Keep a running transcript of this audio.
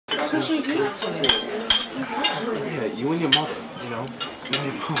Because you're used to it. Yeah, you and your mother, you know. You and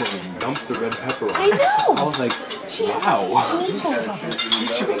your mother dumped the red pepper on. I know! I was like, wow.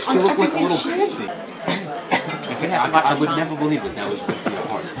 She makes me look like a little pansy. I would never believe that was good for your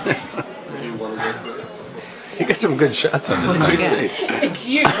heart. You got some good shots on this thing. It's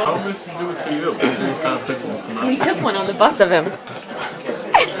you. How much to do it to you? We took one on the bus of him.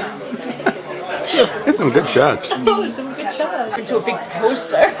 Get some good shots. Oh, some good shots. Into a big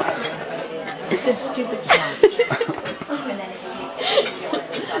poster. The stupid shots.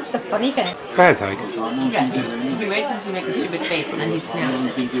 The funny guy. Go ahead, Tyke. Yeah, he waits until you make a stupid face and then he snaps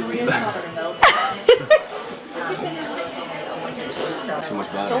it. Too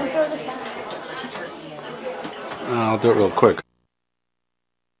much better. Don't throw this out. I'll do it real quick.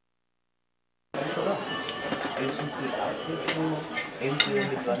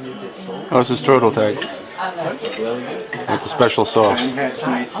 How's the strudel, Tag? With the special sauce.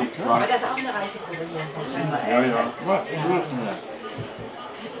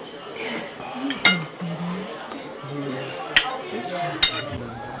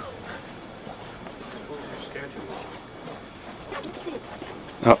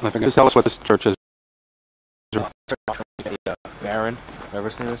 Oh, I think just tell us what this church is. Baron, ever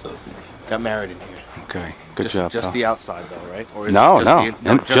seen this? Got married in here. Okay, good job. Just the outside, though, right? Or is No, it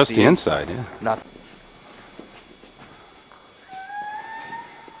no, just the inside. Yeah. Not.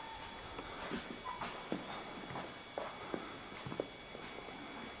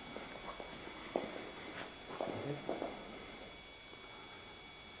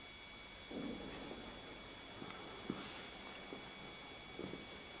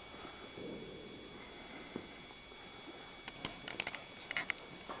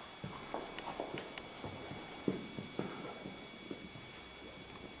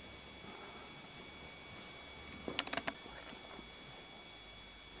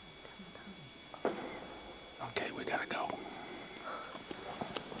 Okay, we gotta go.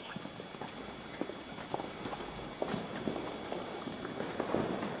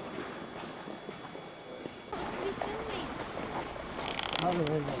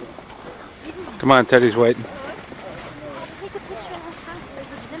 Come on, Teddy's waiting. Take a picture of his house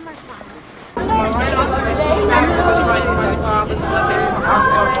with a Zimmer sign.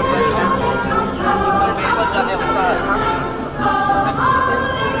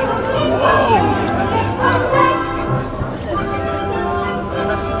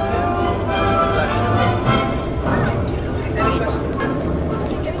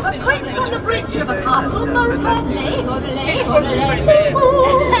 Acquaintance on the bridge of a castle, boat head, lay, odelay,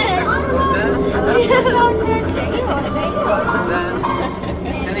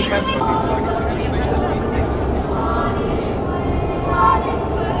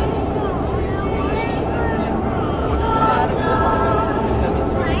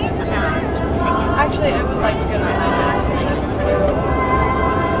 Actually, I would like to go to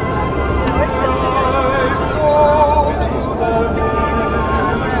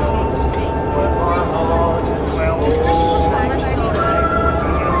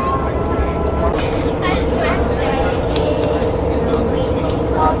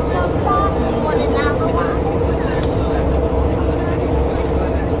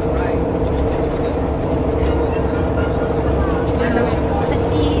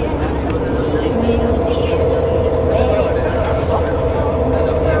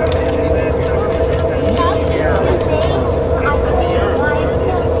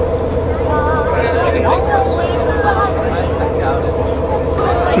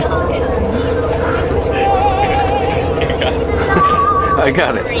I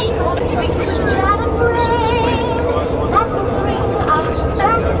got it.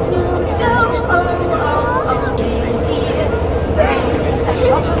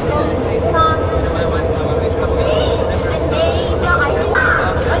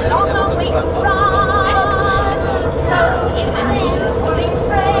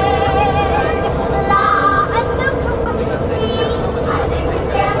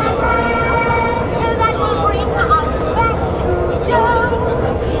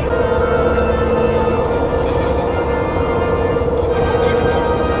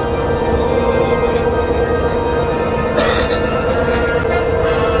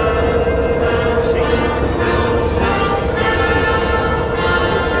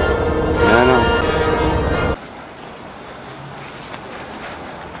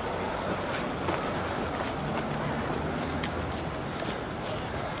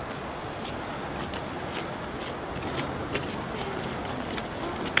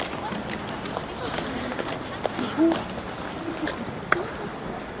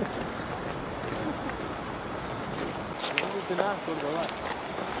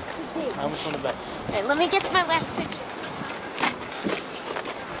 I almost want it back. Alright, let me get to my last picture.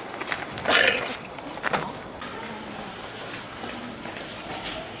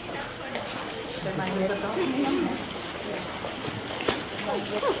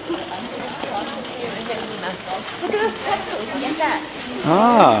 Look at those pretzels. Get that.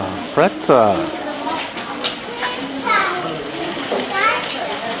 Ah, pretzel.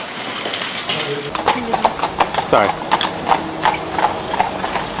 Sorry.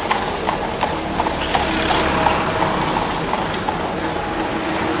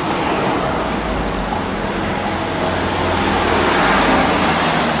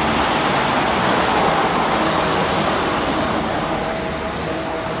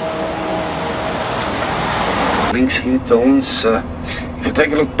 Links hinter uns, if you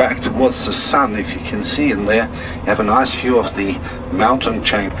take a look back towards the sun, if you can see in there, you have a nice view of the mountain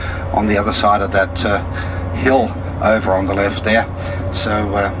chain on the other side of that hill over on the left there. So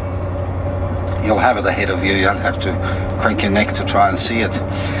you'll have it ahead of you, you don't have to crank your neck to try and see it.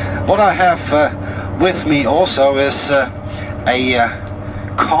 What I have with me also is a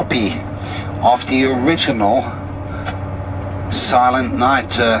copy of the original Silent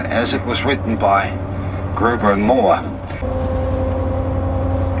Night as it was written by Gruber and Moore.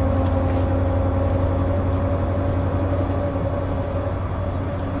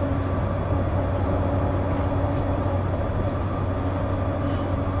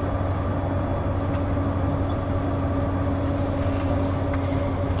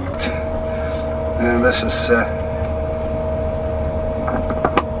 And this is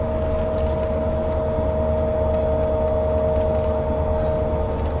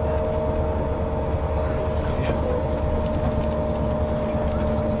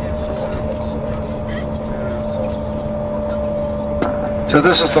so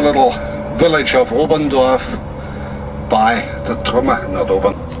this is the little village of Oberndorf by the Trümmer, not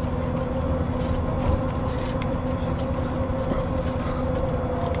Obern.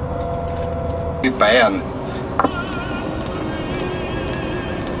 Bayern.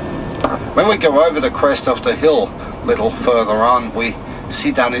 When we go over the crest of the hill a little further on, we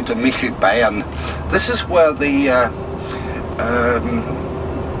see down into Bayern. This is where the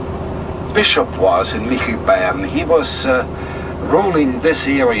bishop was in Bayern. He was ruling this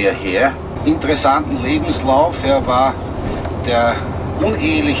area here. Interessanten Lebenslauf. Er war der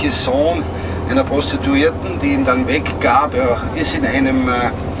uneheliche Sohn einer Prostituierten, die ihn dann weggab. Er ist in einem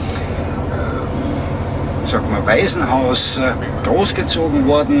sag mal, Waisenhaus großgezogen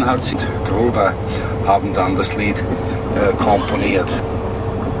worden, hat sich Gruber haben dann das Lied komponiert.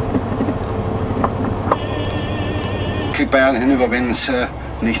 Bayern hinüber, wenn es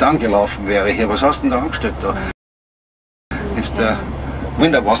nicht angelaufen wäre hier. Was hast du denn da angestellt da? If the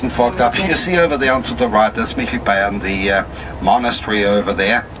window wasn't fogged up. You see over there to the right, that's Bayern, the monastery over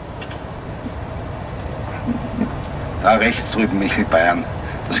there. Da rechts drüben Bayern,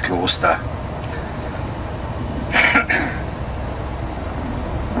 das Kloster.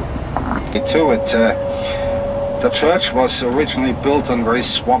 The church was originally built on very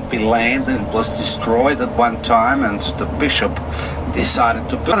swampy land and was destroyed at one time, and the bishop decided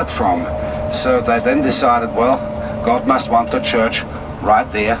to build it from. So they then decided, well, God must want the church right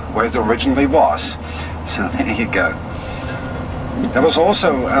there where it originally was. So there you go. There was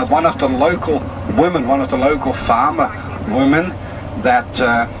also one of the local women, one of the local farmer women that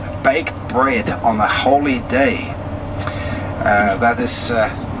baked bread on a holy day. That is,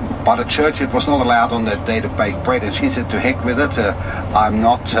 by the church it was not allowed on that day to bake bread, and she said, to heck with it, I'm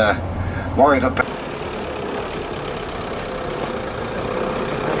not worried about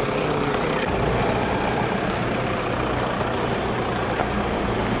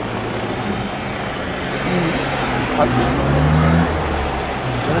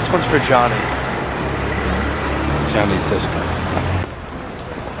This one's for Johnny. Johnny's disco.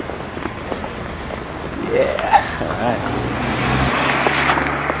 Yeah, alright.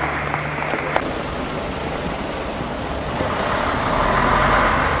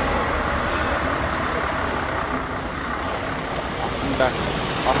 Back.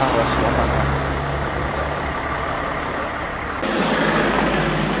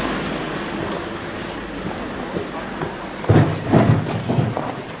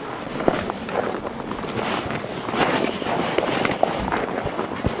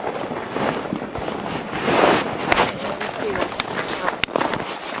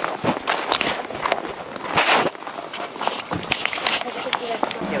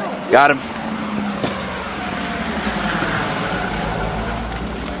 Got him.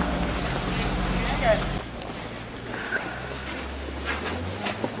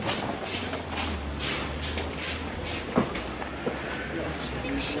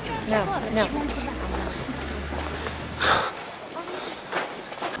 She No, no.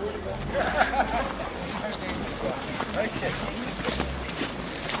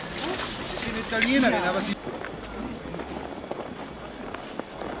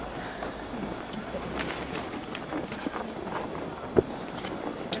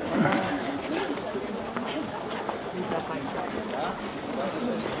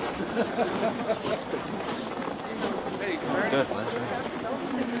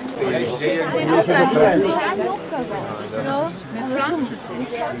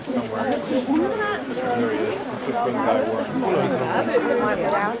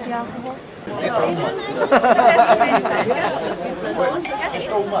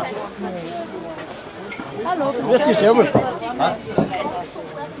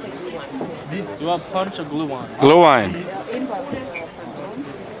 You want punch or glue wine? Glue wine.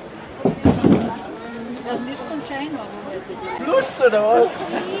 Lust oder was?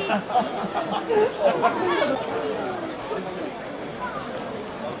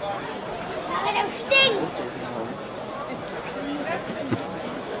 Aber du stinkst!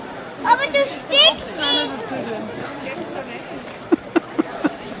 Aber du stinkst nicht!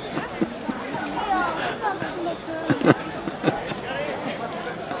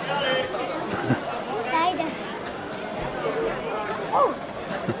 Leider. Oh!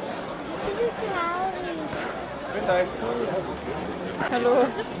 Das ist traurig. Hallo.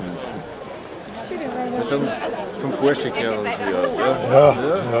 Das ist vom Burschenkerl und hier aus, ja? Ja.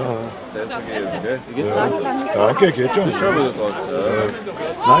 Sehr vergeben, gell? Wie geht's dir? Danke, geht schon. Ich schau wieder draus,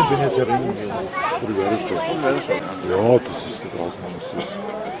 Nein, ich bin jetzt Ring. Ja, das ist da draußen. Das ist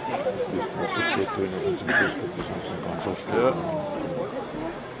das Chat drin und zum Facebook, das ist eine ganz oft. Ja.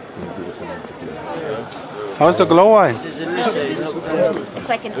 How's the glow wine? It's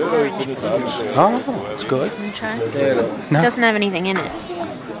like an orange. Oh, it's good. Can you try? No. It doesn't have anything in it.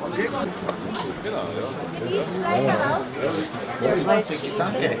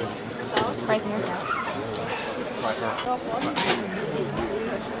 Right here.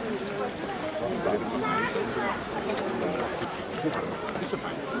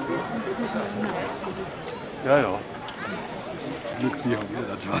 Ja, ja. Die haben wir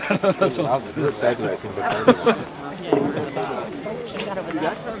das war. Das ist zeitgleich.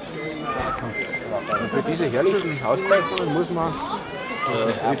 Für diese herrlichen Hauszeichnungen muss man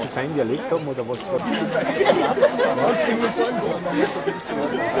sein Dialekt haben oder was?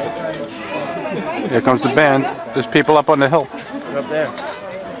 Here comes the band. There's people up on the hill. Up there.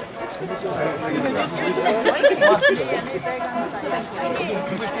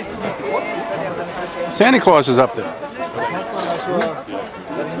 Santa Claus is up there.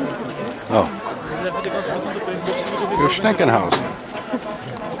 Oh. Your stinking house.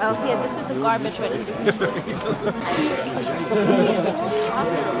 Oh, here, this is a garbage ready.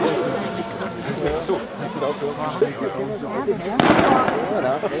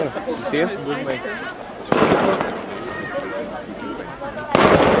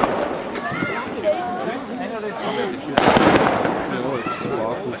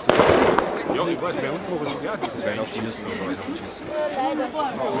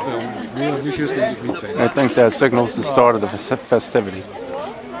 I think that signals the start of the festivity.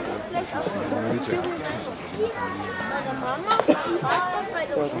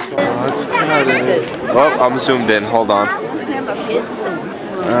 Well, I'm zoomed in. Hold on.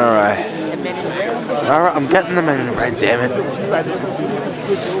 Alright. Alright, I'm getting the menu right, damn it.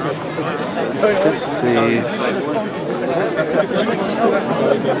 Let's see.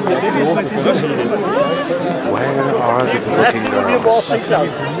 Where are the looking girls?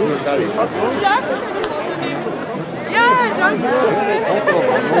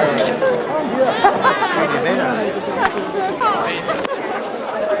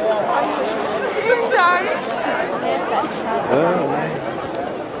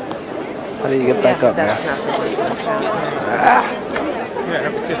 How do you get back up now?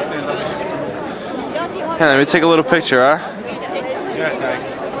 Hey, let me take a little picture, huh?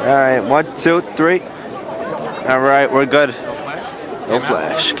 Alright, 1, 2, 3. Alright, we're good. No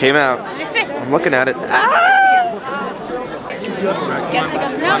flash. Came out. I'm looking at it. No,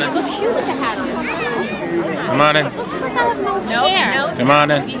 you look cute with the hat on. Come on in. Looks like I have no hair. Come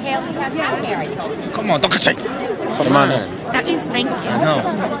on in. You have no hair, I told you. Come on, don't catch it. Come on in. That means thank you. No.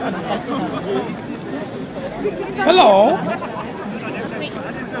 Hello.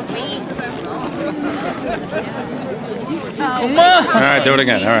 Come on. All right, do it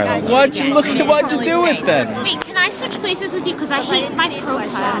again. All right. Why'd you look at? Why'd you do it then? Wait, can I switch places with you? Because I hate my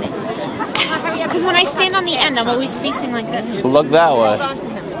profile. Because when I stand on the end, I'm always facing like this. So look that way.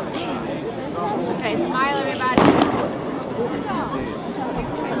 Okay, smile, everybody.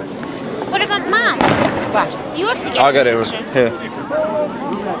 What about Mom? You have to get I got it. picture. Here.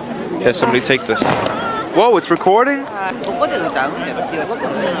 Here, somebody take this. Whoa, it's recording? Should have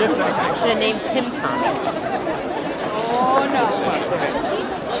named Tim Tom. Oh no.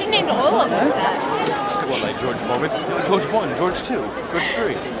 Should have named all of us that. What, like George Foreman? George 1, George 2, George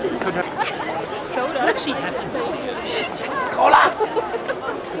 3. Soda. What actually happens? Cola!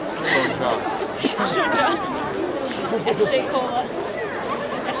 SJ Cola.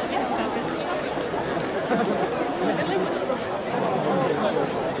 SJ Soda.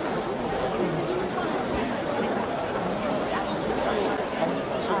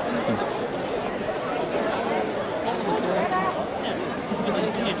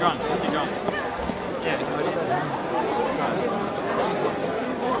 You're drunk. You're drunk. Yeah.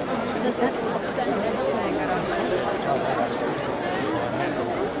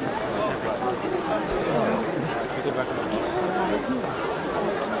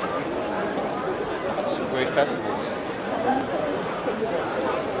 Some great festivals.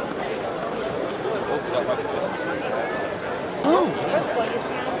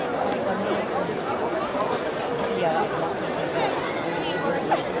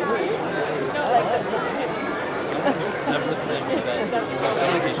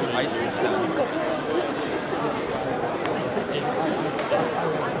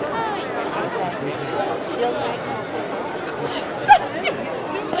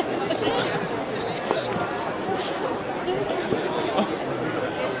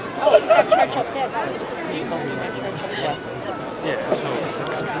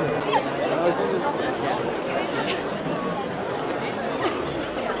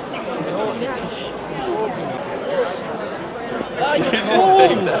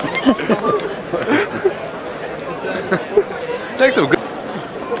 Take some good.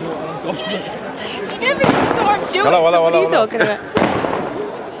 You never saw him do it. Hello, So what are you talking about?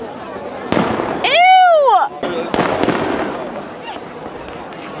 Ew!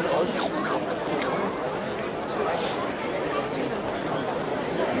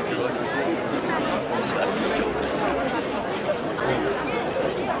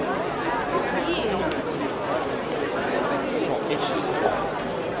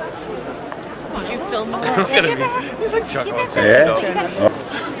 Did you film Look at him. He's like chuckling to Yeah. himself.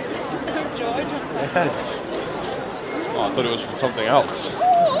 Oh, I thought it was from something else.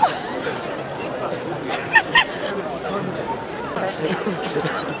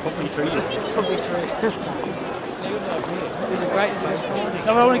 These are great.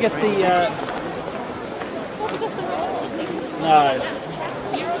 No, I want to get the. No.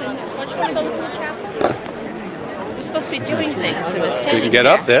 We're supposed to be doing things, so it's You standing can get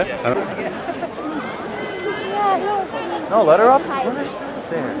up there. No, let her up. Let her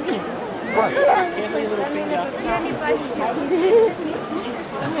stand there. Careful your little finger.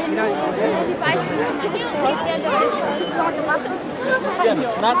 Yeah, but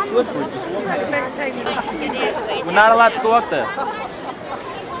it's not slippery. Just walk. We're not allowed to go up there.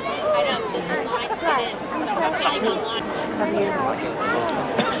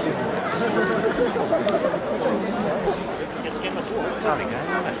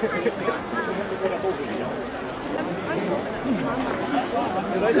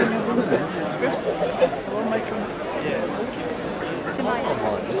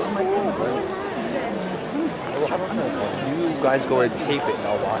 You guys go and tape it and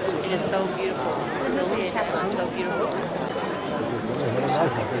I'll watch it. It is so beautiful. So beautiful. So beautiful.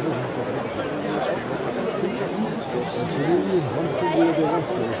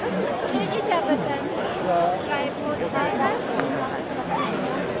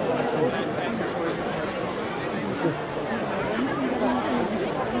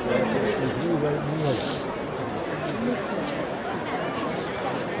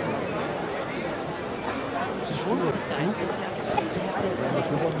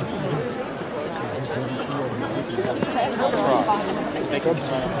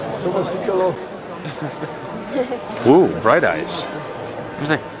 Ooh, bright eyes. Let me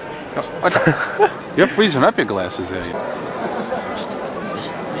see. Watch out. You're freezing up your glasses there.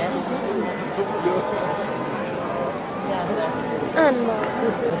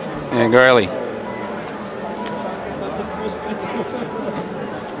 Yeah, girly.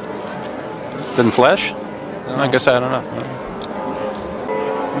 Didn't flash? I guess I don't know.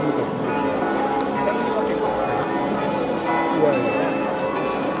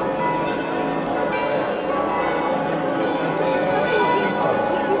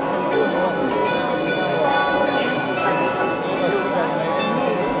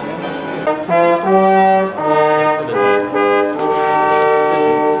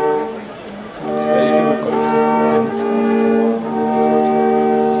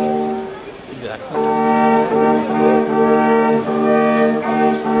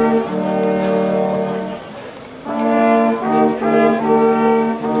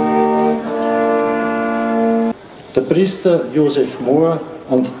 Priester Josef Mohr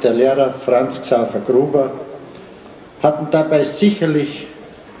und der Lehrer Franz Xaver Gruber hatten dabei sicherlich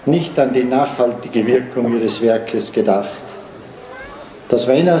nicht an die nachhaltige Wirkung ihres Werkes gedacht. Das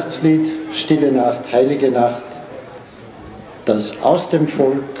Weihnachtslied Stille Nacht, Heilige Nacht, das aus dem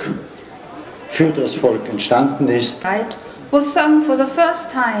Volk für das Volk entstanden ist, was sung for the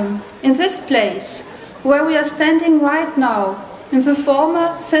first time in this place where we are standing right now in the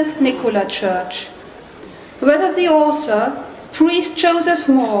former St. Nicola Church. Whether the author, priest Joseph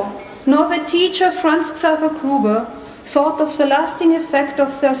Mohr, nor the teacher Franz Xaver Gruber thought of the lasting effect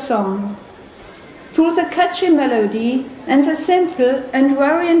of their song. Through the catchy melody and the simple and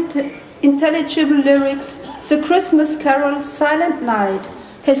very intelligible lyrics, the Christmas carol Silent Night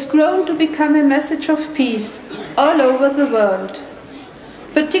has grown to become a message of peace all over the world.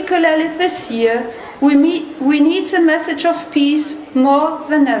 Particularly this year, we need the message of peace more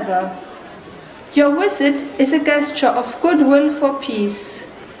than ever. Your visit is a gesture of goodwill for peace.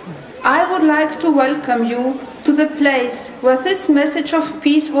 I would like to welcome you to the place where this message of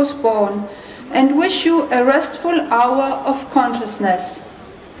peace was born and wish you a restful hour of consciousness.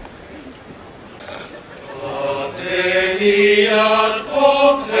 Adveniat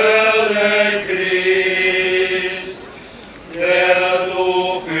opere Christ, der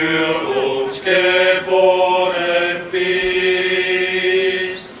du für uns geboren bist.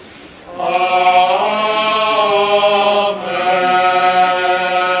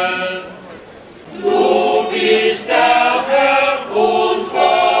 Amen. Du bist der Herr und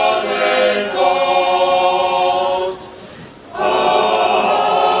wahre Gott.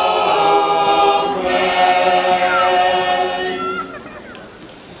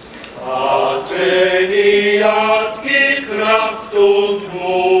 Adveniat mit Kraft und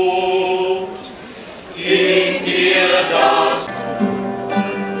Mut, in dir das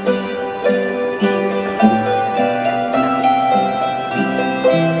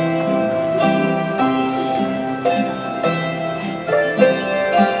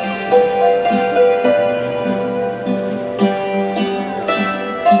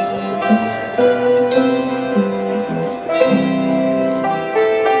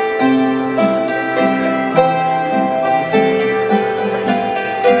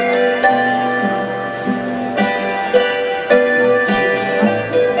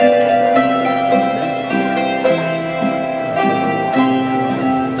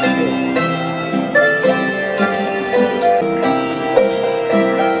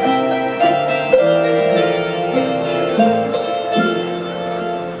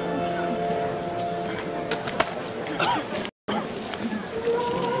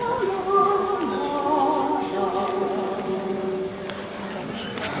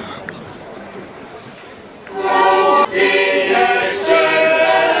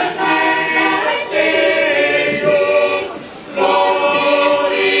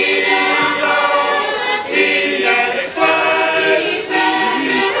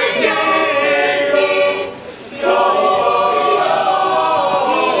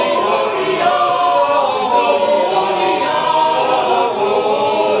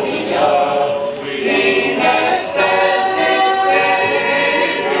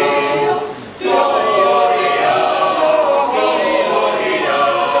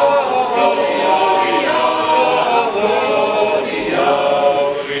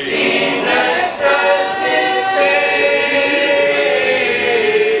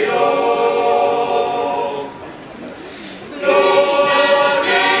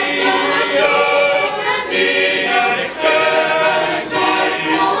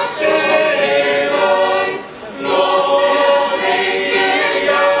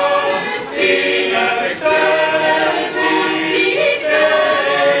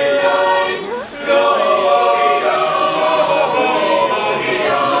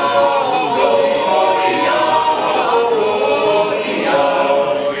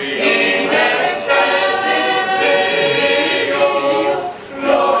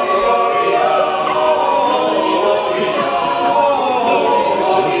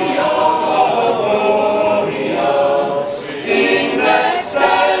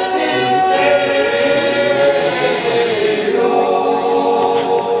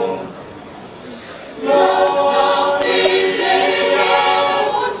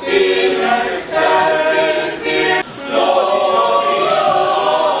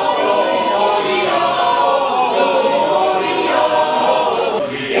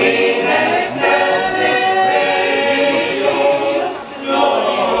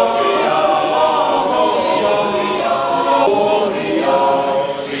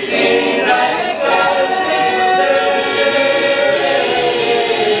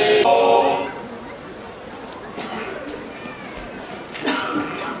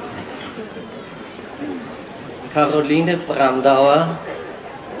Caroline Brandauer,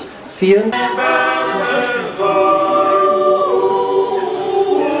 4.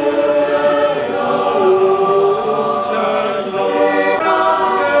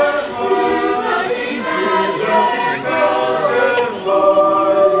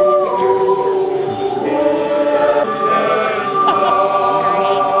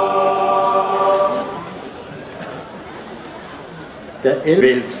 Der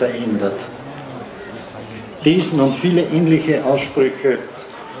Welt verändert. Diesen und viele ähnliche Aussprüche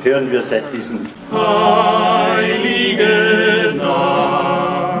hören wir seit diesem Heilige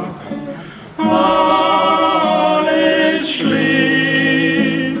Nacht, alles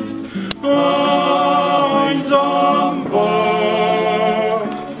schläft, einsam wach,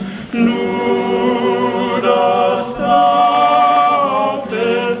 nur das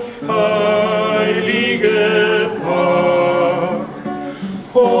zarte, heilige Paar.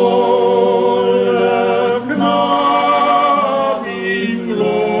 Holle Knab im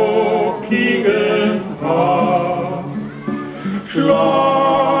lockigen Haar,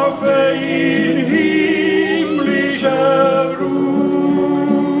 schlafe in himmlischer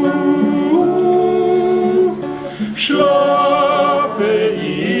Ruhe, schlafe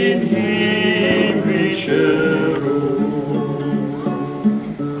in himmlischer Ruhe.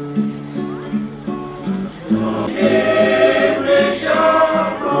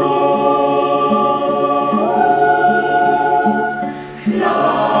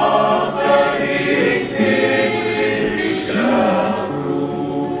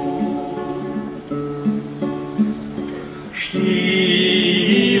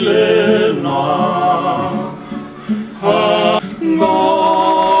 Stille Nacht,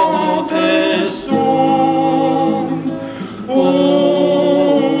 Gottes Sohn,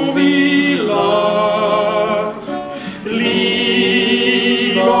 oh wie lag,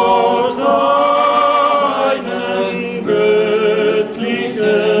 Lied aus deinem göttlichen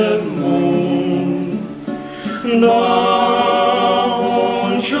Mund, da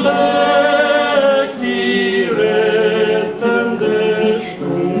uns schlägt die rettende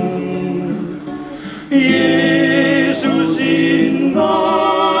Stund. Jesus in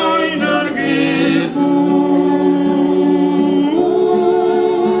deiner Geburt,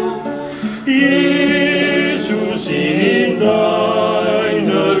 Jesus in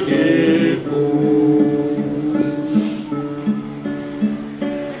deiner Geburt,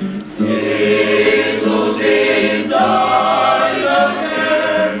 Jesus in deiner Geburt,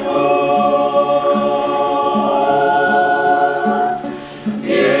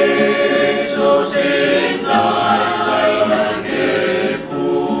 Jesus in deiner Geburt.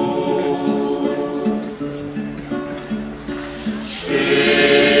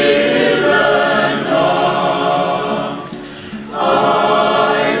 Stille Nacht,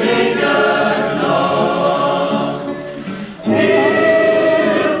 heilige Nacht,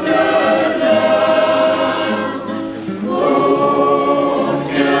 Hilfe lässt und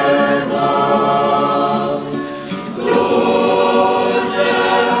Gewalt, durch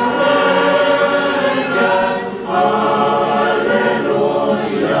den Regen, Halleluja.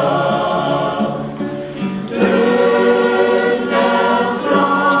 Dünnes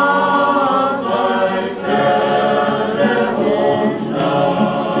Land, ein Ferne uns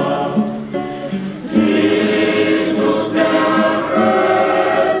nah. Jesus, der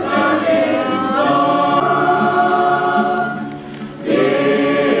Retter, ist da.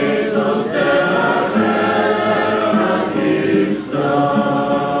 Jesus, der Retter, ist da.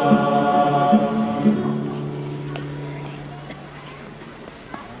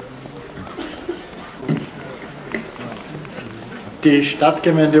 Die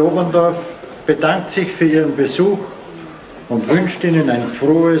Stadtgemeinde Oberndorf bedankt sich für Ihren Besuch und wünscht Ihnen ein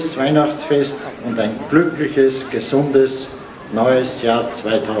frohes Weihnachtsfest und ein glückliches, gesundes neues Jahr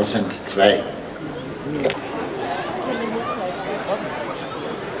 2002.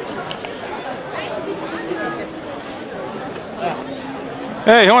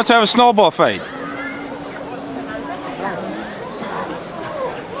 Hey, who wants to have a snowball fight?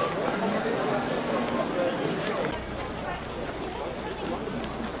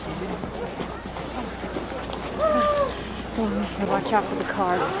 Watch out for the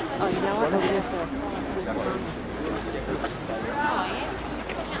carbs. Oh, you know what?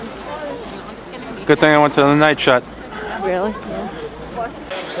 Good thing I went to the night shot. Really?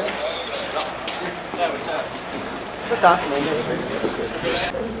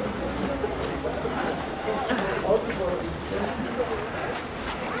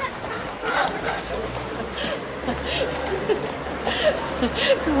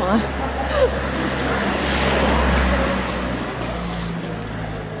 Come on.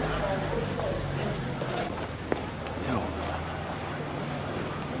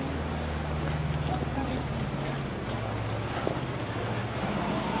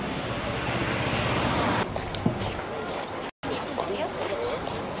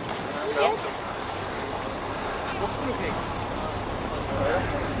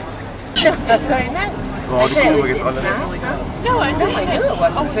 That's what I meant. Well, I the said, camera is gets it on the now? No, I knew it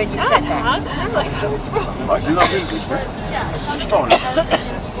wasn't when you said that. I'm like, I was wrong. Weißt du noch wirklich, ne? Erstaunlich.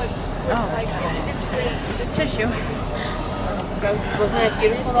 Oh my God. The tissue. Wasn't that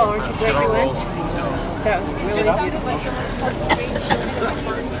beautiful, the orange where we went? That was really beautiful.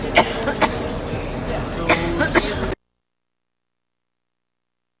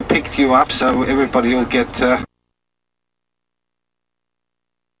 Picked you up, so everybody will get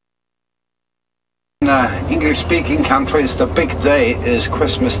in English-speaking countries, the big day is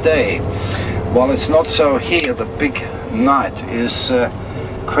Christmas Day. While it's not so here, the big night is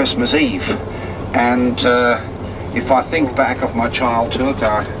Christmas Eve. And if I think back of my childhood,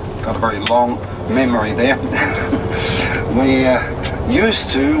 I got a very long memory there. We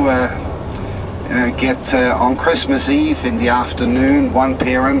used to get on Christmas Eve in the afternoon, one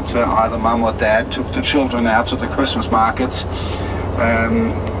parent, either mum or dad, took the children out to the Christmas markets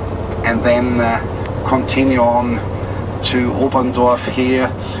and then continue on to Oberndorf here.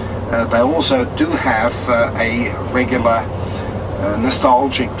 They also do have a regular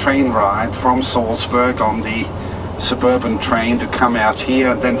nostalgic train ride from Salzburg on the suburban train to come out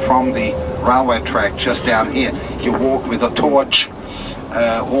here, and then from the railway track just down here you walk with a torch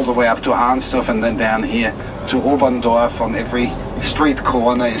all the way up to Arnsdorf, and then down here to Oberndorf. On every street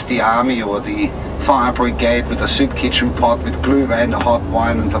corner is the army or the fire brigade with a soup kitchen pot with glühwein, a hot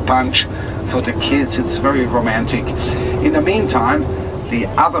wine and a punch for the kids. It's very romantic. In the meantime, the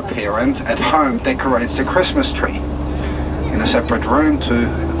other parent at home decorates the Christmas tree in a separate room to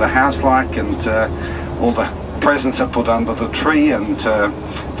the house-like, and all the presents are put under the tree, and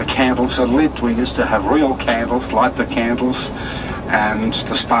the candles are lit. We used to have real candles, light the candles, and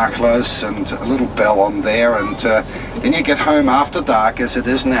the sparklers, and a little bell on there, and then you get home after dark, as it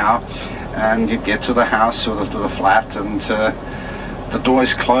is now, and you get to the house, sort of to the flat, and the door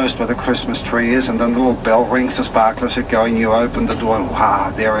is closed where the Christmas tree is, and then the little bell rings, the sparklers are going, you open the door, and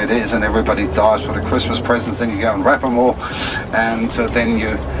wow, there it is, and everybody dives for the Christmas presents. Then you go and wrap them all, and then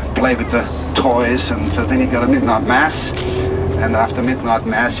you play with the toys, and then you go to midnight mass, and after midnight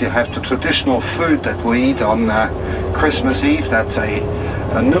mass you have the traditional food that we eat on Christmas Eve. That's a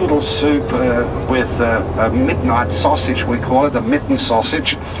noodle soup with a midnight sausage, we call it, a mitten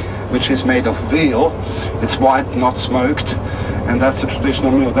sausage, which is made of veal. It's white, not smoked, and that's the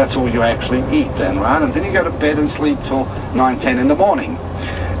traditional meal. That's all you actually eat then, right? And then you go to bed and sleep till 9, 10 in the morning.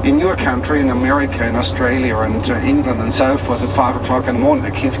 In your country, in America, in Australia, and England and so forth, at 5 o'clock in the morning,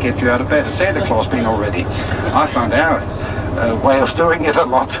 the kids get you out of bed. Has Santa Claus been already? I found out way of doing it a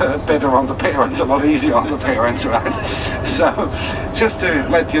lot better on the parents, a lot easier on the parents, right? So, just to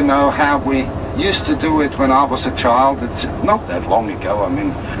let you know how we used to do it when I was a child. It's not that long ago, I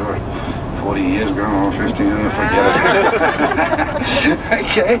mean, sure, 40 years ago, or 50 years, forget it.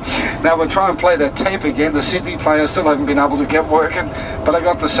 Okay, now we'll try and play that tape again. The CD player still haven't been able to get working, but I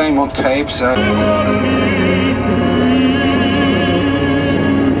got the same on tape, so...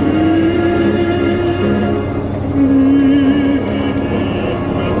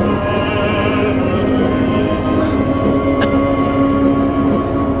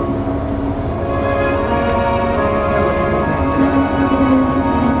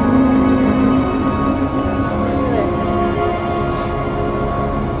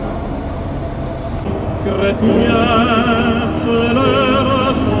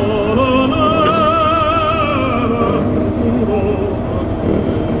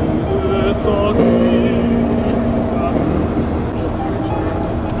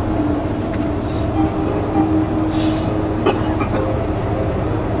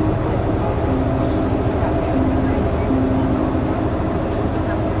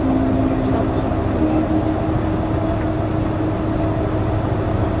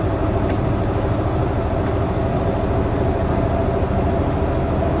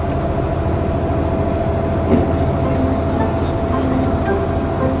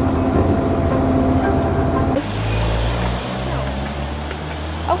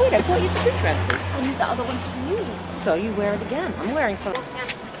 Oh wait, I bought you 2 dresses. And the other one's for you. So you wear it again. I'm wearing some. Walk down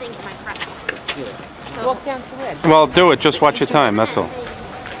to the thing in my press. So Walk down to where? Well, do it. Just watch your time. That's all. You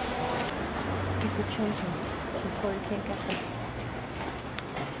could change them before you can't get them.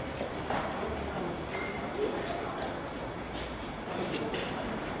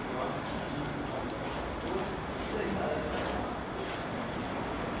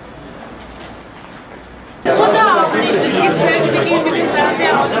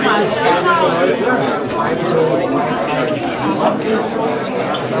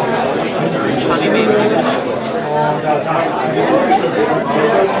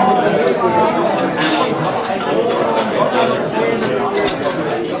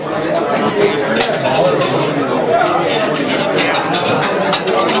 Thank you.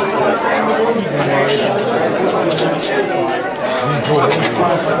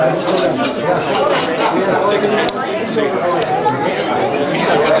 A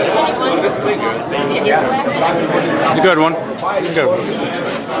good one. Good one.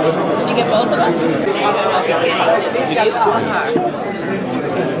 Did you get both of us?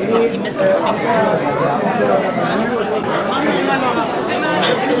 He misses his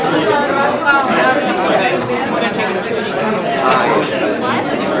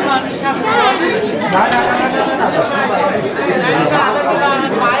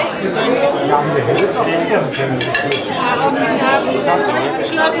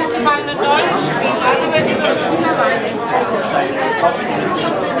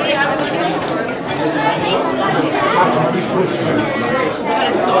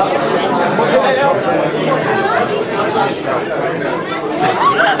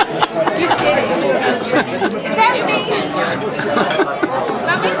Is that me?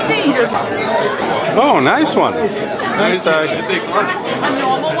 Let me see. Oh, nice one. Nice. A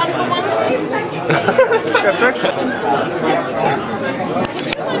normal one for one?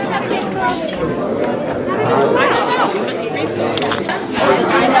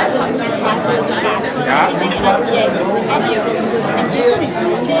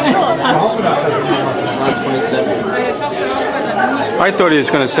 I thought he was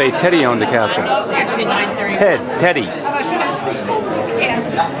going to say Teddy owned the castle. Teddy.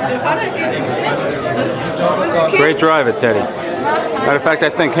 Great driver, Teddy. Matter of fact, I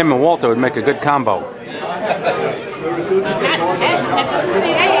think him and Walter would make a good combo.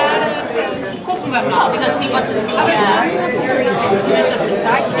 Because he wasn't he was just a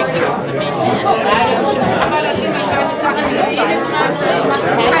sidekick, he was the main man.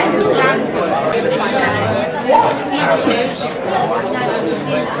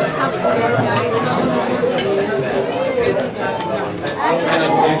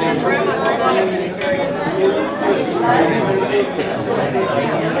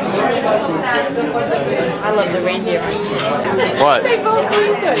 I love the reindeer. What? They both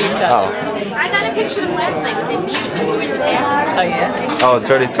lean to each other. Oh. I got a picture last night with the news and we were there. Oh, yeah? Oh, it's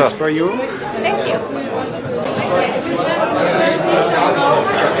already tough. For you? Thank you.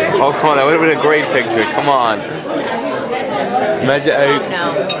 Oh, come on. That would have been a great picture. Come on. Imagine.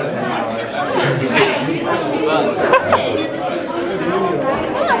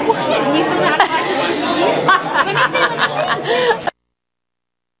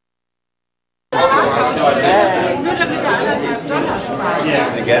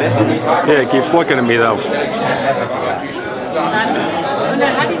 You get it? Yeah, he keeps looking at me though.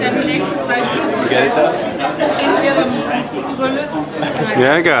 Get it though?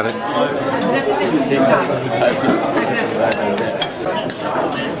 Yeah, I got it.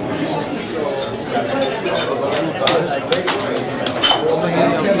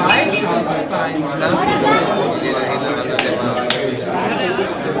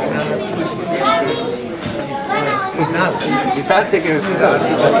 He's not taking his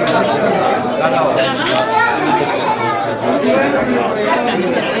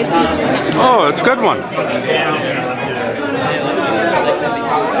Oh, it's a good one.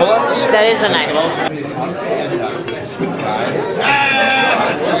 That is a nice one.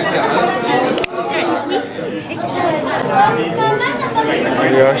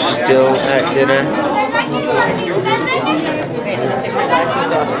 We are still at dinner.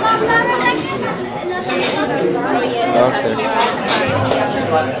 Okay.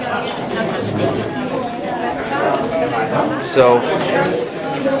 So,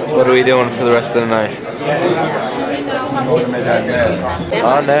 what are we doing for the rest of the night?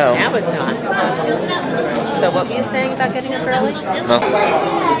 On now. Now it's on. So what were you saying about getting up early? Nothing.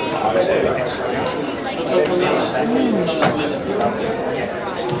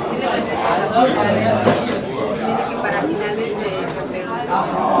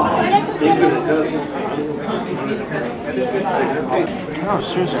 No,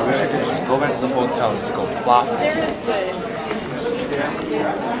 seriously, I wish I could just go back to the hotel and just go plop. Seriously.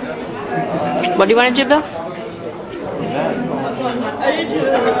 What do you want to do, Bill?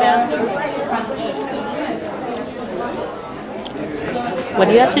 What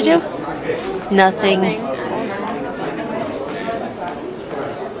do you have to do? Nothing.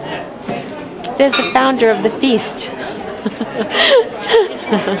 There's the founder of the feast.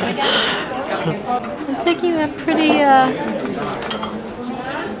 I'm thinking they're pretty,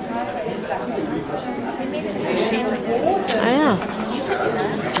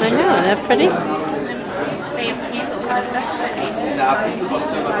 I know, they're pretty.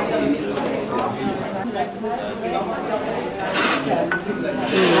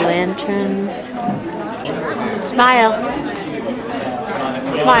 Lanterns. Smile.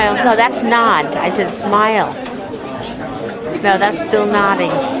 Smile. No, that's nod. I said smile. No, that's still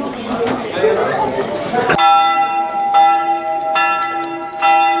nodding.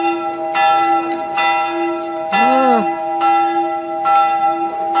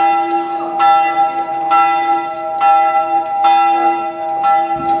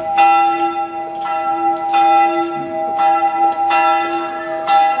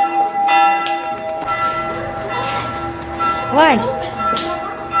 Why?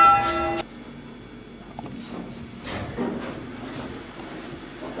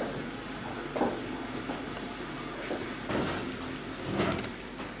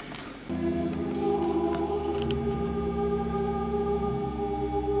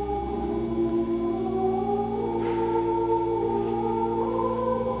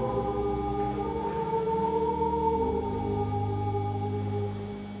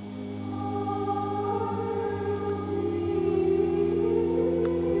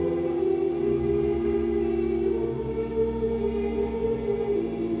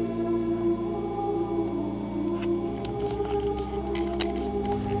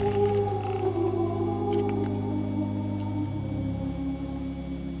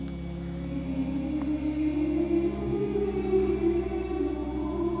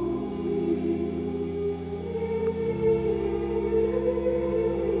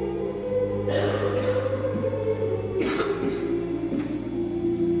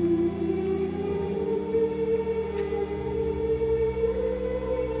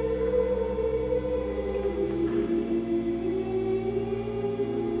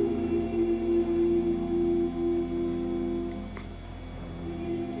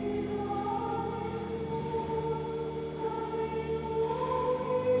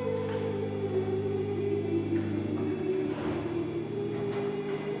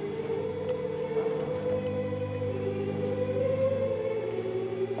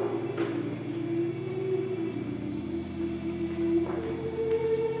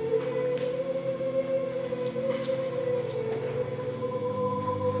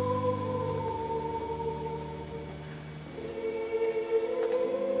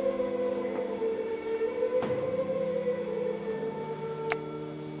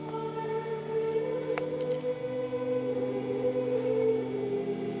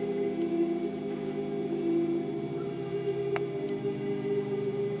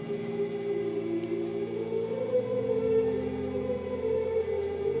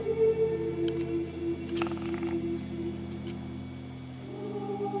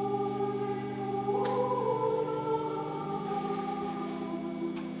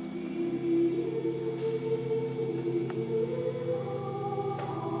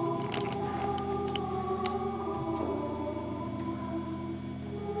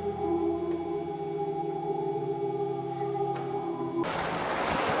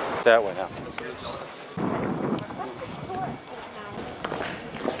 That way now.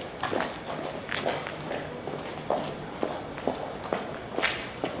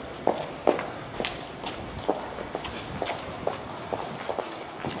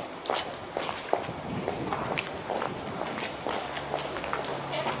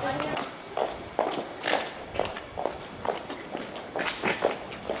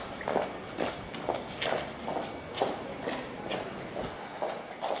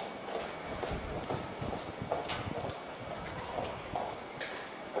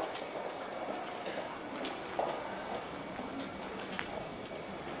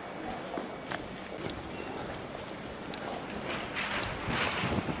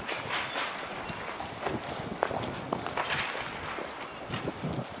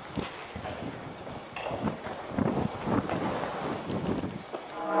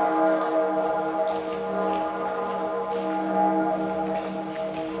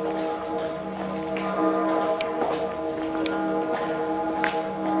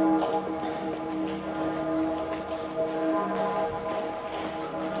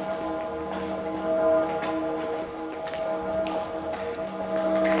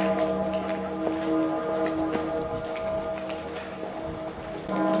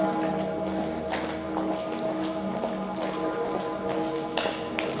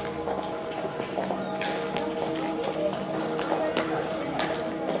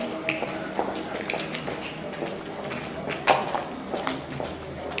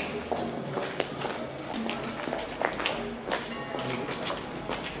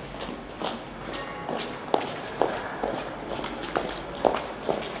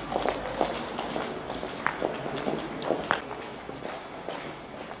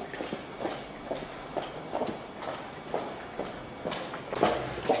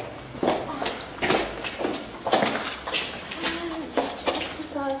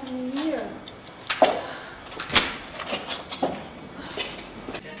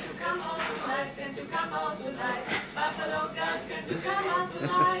 can't you come out tonight? Buffalo girls, can't you come out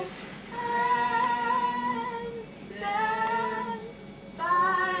tonight? And dance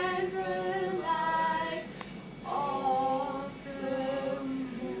by the light of the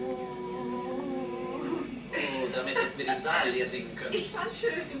moon. Oh, damit hätten wir den Saal leer singen können. Ich fand's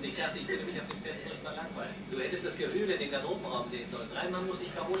schön. Und ich dachte, ich würde mich auf dem Fest nicht mal langweilen. Du hättest das Gefühl in den Garderobenraum sehen sollen. 3 Mann muss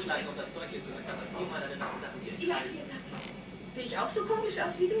ich K.O. schlagen, um das Zeug hier zu erkennen. Gib mal deine nassen Sachen hier. Ja, hier, danke. Sehe ich auch so komisch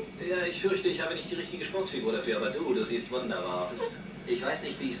aus wie du? Ja, ich fürchte, ich habe nicht die richtige Sportsfigur dafür, aber du siehst wunderbar aus. Ich weiß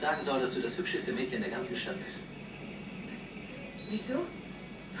nicht, wie ich sagen soll, dass du das hübscheste Mädchen der ganzen Stadt bist. Wieso?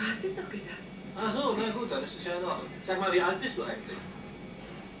 Du hast es doch gesagt. Ach so, na gut, dann ist es ja in Ordnung. Sag mal, wie alt bist du eigentlich?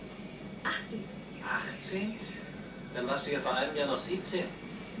 18. 18? Dann warst du ja vor einem Jahr noch 17.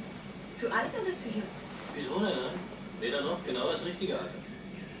 Zu alt oder zu jung? Wieso denn? Weder noch, genau das richtige Alter.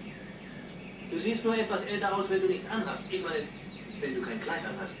 Du siehst nur etwas älter aus, wenn du nichts anhast. Ich meine, wenn du kein Kleid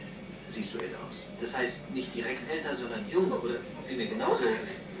anhast, siehst du älter aus. Das heißt, nicht direkt älter, sondern jung oder vielmehr genauso.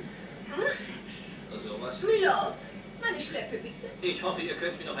 Also was? Milord, meine Schleppe bitte. Ich hoffe, ihr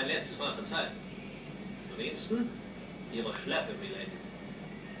könnt mir noch ein letztes Mal verzeihen. Winston, Ihre Schleppe, Milady.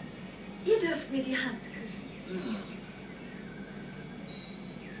 Ihr dürft mir die Hand küssen.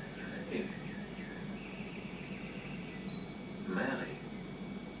 Okay. Mary.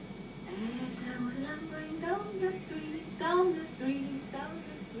 As I was lumbering down the street, down the street, down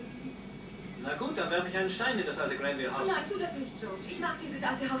the street. Na gut, dann werfe ich einen Stein in das alte Granville Haus. Nein, tu das nicht, George. Ich mag dieses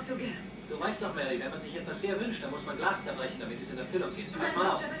alte Haus so gern. Du weißt doch, Mary, wenn man sich etwas sehr wünscht, dann muss man Glas zerbrechen, damit es in Erfüllung geht. Nein, Pass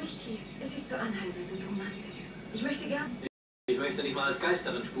mal auf. George, aber nicht hier. Es ist so anheimelnd und romantisch. Ich möchte gern... Ich möchte nicht mal als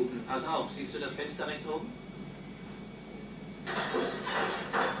Geisterin spuken. Pass auf, siehst du das Fenster rechts oben?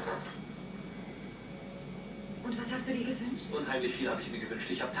 Und was hast du dir gewünscht? Unheimlich viel habe ich mir gewünscht.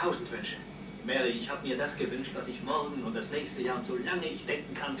 Ich habe 1000 Wünsche. Mary, ich habe mir das gewünscht, was ich morgen und das nächste Jahr und solange ich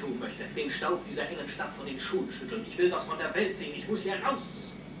denken kann, tun möchte. Den Staub dieser engen Stadt von den Schuhen schütteln. Ich will was von der Welt sehen. Ich muss hier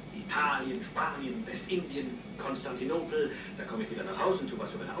raus. Italien, Spanien, Westindien, Konstantinopel. Da komme ich wieder nach Hause und tue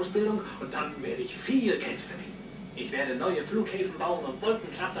was für meine Ausbildung. Und dann werde ich viel Geld verdienen. Ich werde neue Flughäfen bauen und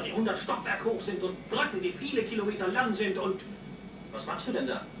Wolkenkratzer, die 100 Stockwerke hoch sind und Brücken, die viele Kilometer lang sind und... Was machst du denn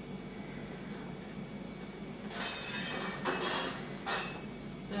da?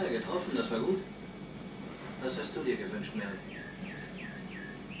 Ja, getroffen, das war gut. Was hast du dir gewünscht, Mary?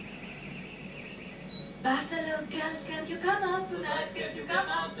 Buffalo girls, can't you come out tonight? Can't you come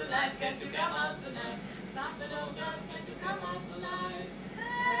out tonight? Can't you come out tonight? Buffalo girls, can't you come out tonight?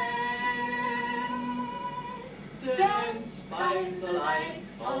 Dance by the light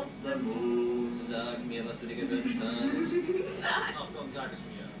of the moon. Sag mir, was du dir gewünscht hast. Ach komm, sag es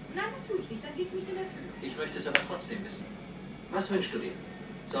mir. Nein, das tue ich nicht, dann geht's nicht in Erfüllung. Ich möchte es aber trotzdem wissen. Was wünschst du dir?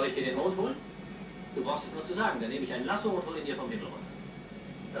 Soll ich dir den Mond holen? Du brauchst es nur zu sagen, dann nehme ich ein Lasso und hole ihn dir vom Himmel runter.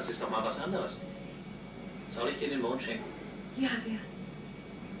 Das ist doch mal was anderes. Soll ich dir den Mond schenken? Ja, gern.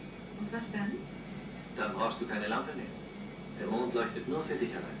 Und was dann? Dann brauchst du keine Lampe mehr. Der Mond leuchtet nur für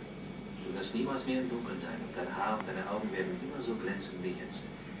dich allein. Du wirst niemals mehr im Dunkeln sein und dein Haar und deine Augen werden immer so glänzen wie jetzt.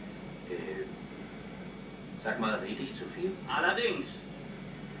 Sag mal, rede ich zu viel? Allerdings.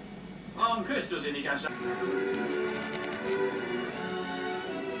 Warum küsst du sie nicht anstatt...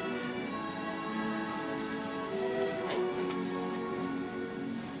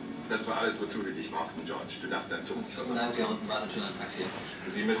 Das war alles, wozu wir dich brauchten, George. Du darfst dann zu uns versorgen. Danke, unten wartet schon ein Taxi.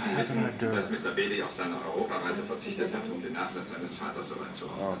 Sie müssen wissen, dass Mr. Bailey auf seine Europareise verzichtet hat, um den Nachlass seines Vaters soweit zu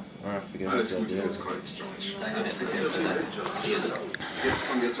haben. Alles Gute fürs College, George. Danke, Mr. Kempfer. Jetzt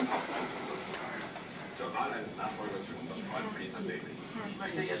kommen wir zum Hauptpunkt unseres Tages. Zur Wahl eines Nachfolgers für unseren Freund Peter Bailey. Ich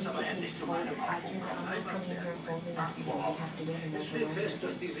möchte jetzt aber endlich zu meinem Hauptpunkt kommen. Es steht fest,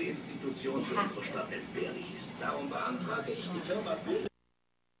 dass diese Institution für unsere Stadt entbehrlich ist. Darum beantrage ich die Firma...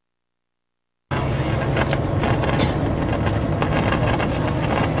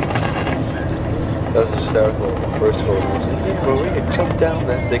 That was hysterical. The first one was like, yeah, but we could jump down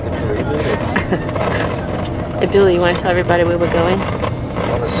that thing in 3 minutes. Abdullah, you want to tell everybody where we're going?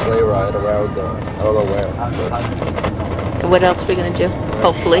 On a sleigh ride around, I don't know where. And what else are we going to do?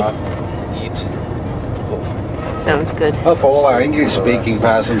 Hopefully. Eat. Sounds good. Well, for all our English-speaking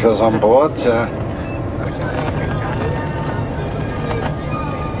passengers on board,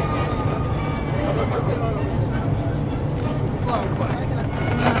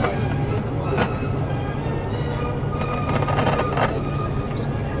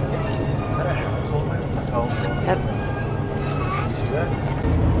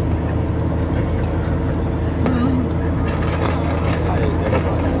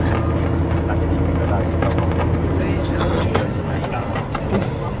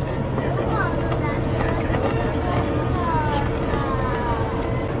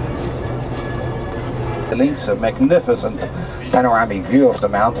 Links, a magnificent panoramic view of the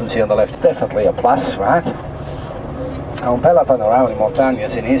mountains here on the left. It's definitely a plus, right? Un bella panorama di montagne a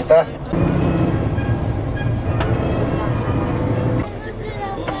sinistra.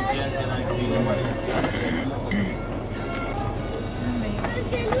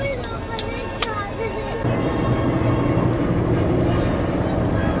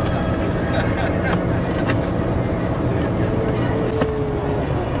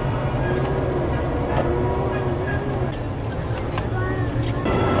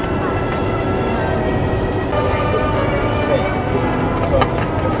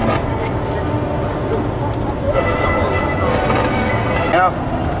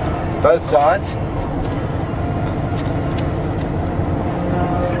 Both sides.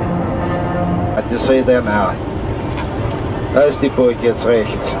 What you see there now? Da ist die Burg jetzt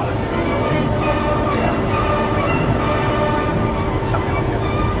rechts.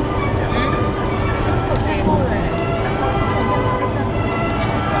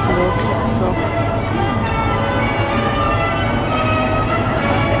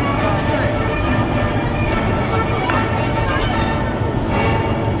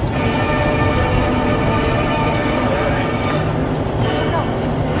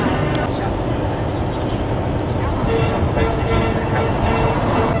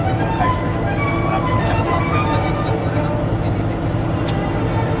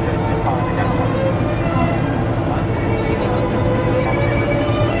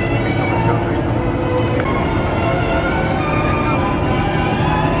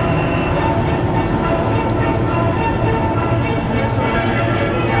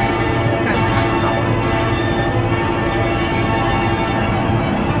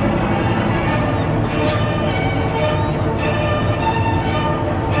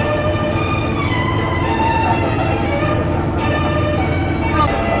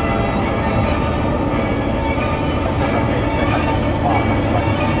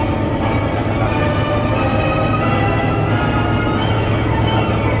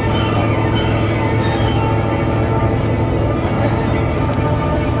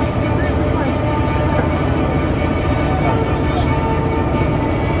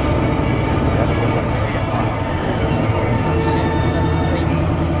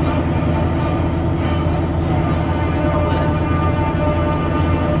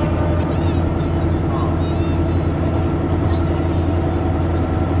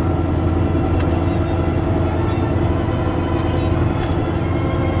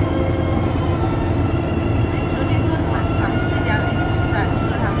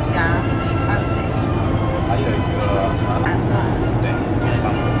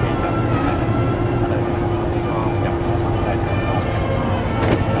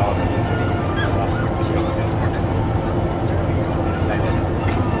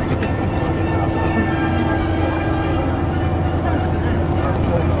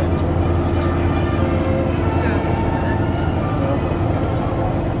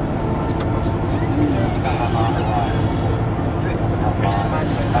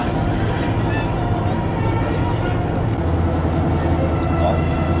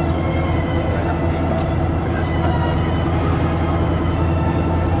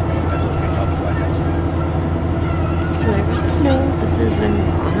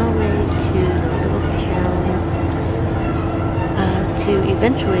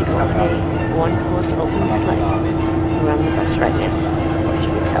 Eventually go on a one-horse open sleigh around the bus right now. What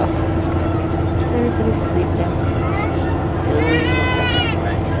should we tell? Everybody's sleeping.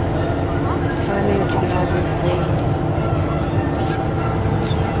 Simon, you can obviously.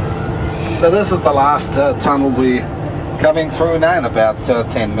 So this is the last tunnel we're coming through now. In about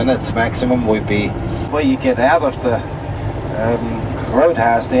 10 minutes maximum we'll be where you get out of the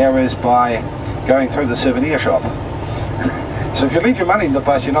roadhouse there is by going through the souvenir shop. So if you leave your money in the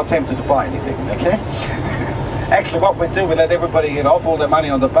bus, you're not tempted to buy anything, okay? Actually, what we do, we let everybody get off all their money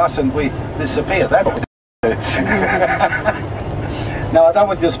on the bus and we disappear. That's what we do. No, I don't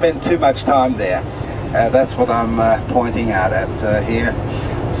want you to spend too much time there. That's what I'm pointing out at here.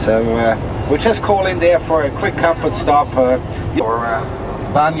 So we'll just call in there for a quick comfort stop for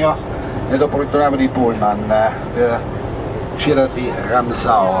bagno e dopo ritorniamo di Pullman per uscire di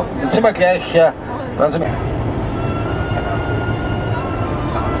Ramsau. Insieme a gleich,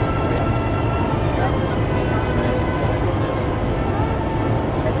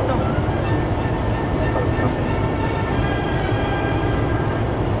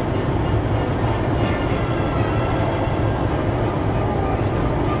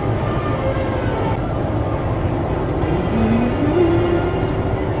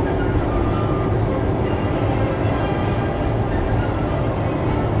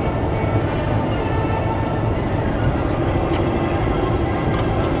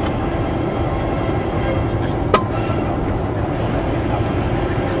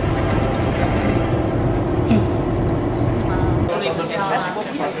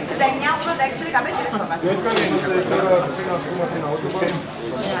 se degna uno Dex le capite le informazioni.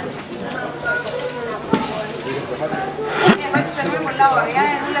 Poi ci serve con lavoro,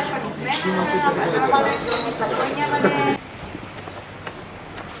 nulla c'è di smeno, non vale questa cogna.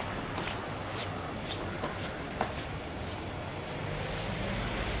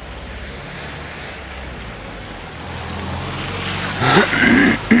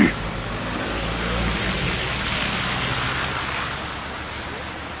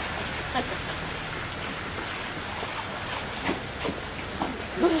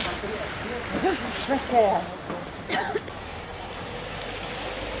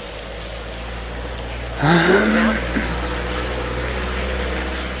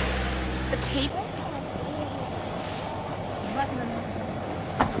 The tape.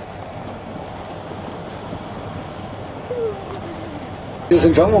 Ladies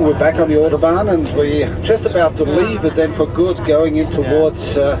and gentlemen, we're back on the Autobahn and we're just about to leave it then for good, going in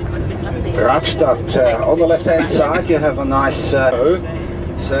towards Radstadt. On the left hand side you have a nice road,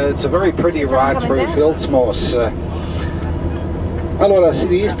 so it's a very pretty ride through Filzmoos. Allora, a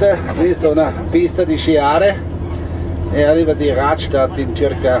sinistra una pista di sciare e arriva di Radstadt in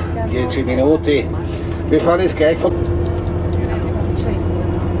circa 10 minuti. Wir fahren jetzt gleich von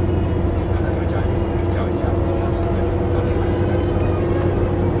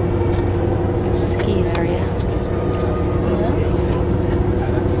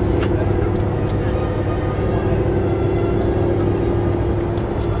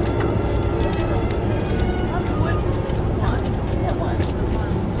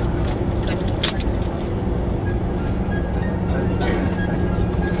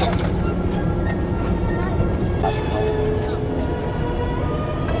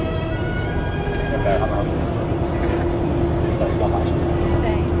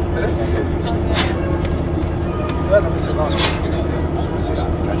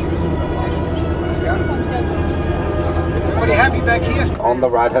Pretty happy back here? On the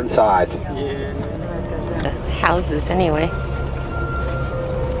right hand side. The houses anyway.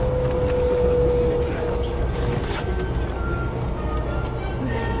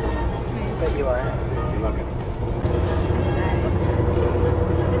 Bet you are. You're welcome.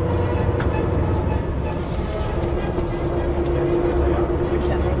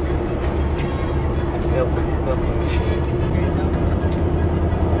 Milk machine.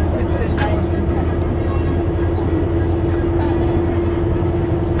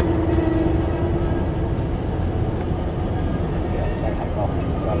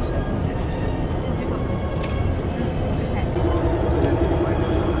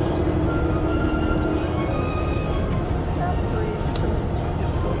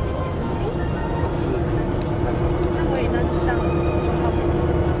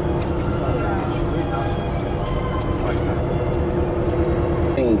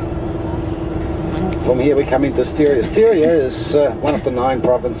 From here we come into Styria. Styria is one of the 9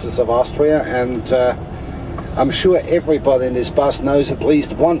 provinces of Austria, and I'm sure everybody in this bus knows at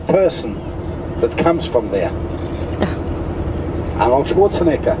least one person that comes from there. Arnold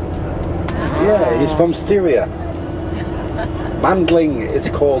Schwarzenegger. Yeah, he's from Styria. Mandling it's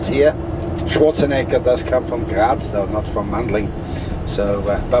called here. Schwarzenegger does come from Graz though, not from Mandling. So,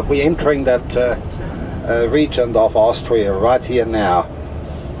 but we're entering that region of Austria right here now.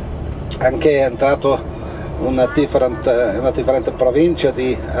 Anche è entrato una differente provincia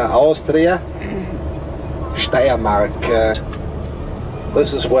di Austria, Steiermark.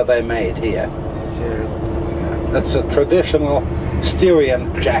 This is where they made here. That's a traditional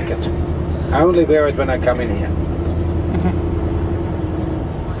Styrian jacket. I only wear it when I come in here.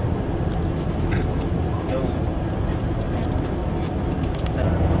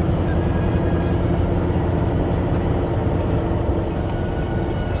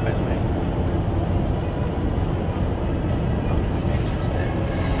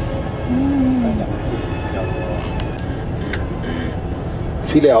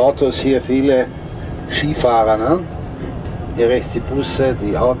 Viele Autos hier, viele Skifahrer, ne? Hier rechts die Busse,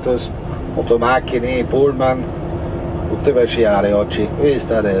 die Autos, automacchine, pullman, tutte per sciare oggi.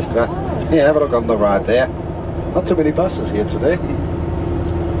 Questa a destra. Yeah, have a look on the right there. Not too many buses here today.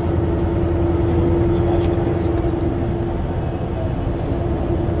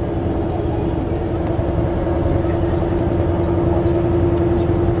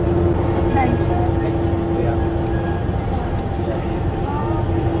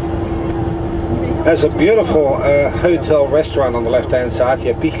 There's a beautiful hotel restaurant on the left hand side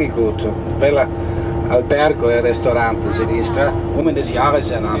here, Pichelgut, Bella Albergo e Ristorante sinistra, Woman des Jahres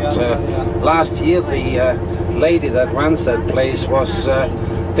ernannt. Last year the lady that runs that place was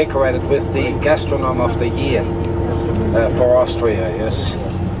decorated with the Gastronome of the Year for Austria, yes.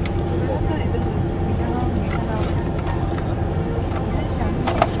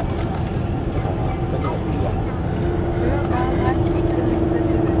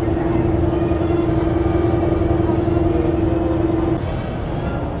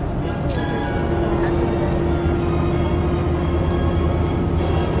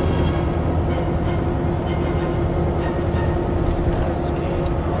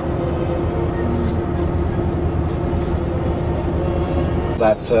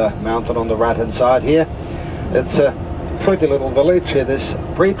 that mountain on the right hand side here. It's a pretty little village. It is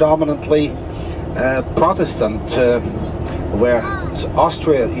predominantly Protestant, whereas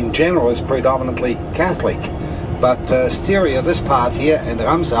Austria in general is predominantly Catholic. But Styria, this part here, and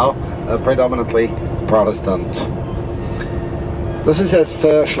Ramsau, predominantly Protestant. Das ist jetzt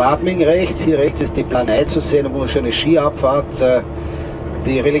Schladming rechts. Hier rechts ist die Planei zu sehen, eine wunderschöne Skiabfahrt.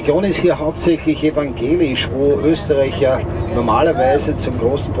 Die Religion ist hier hauptsächlich evangelisch, wo Österreicher normalerweise zum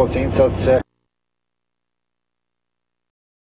großen Prozentsatz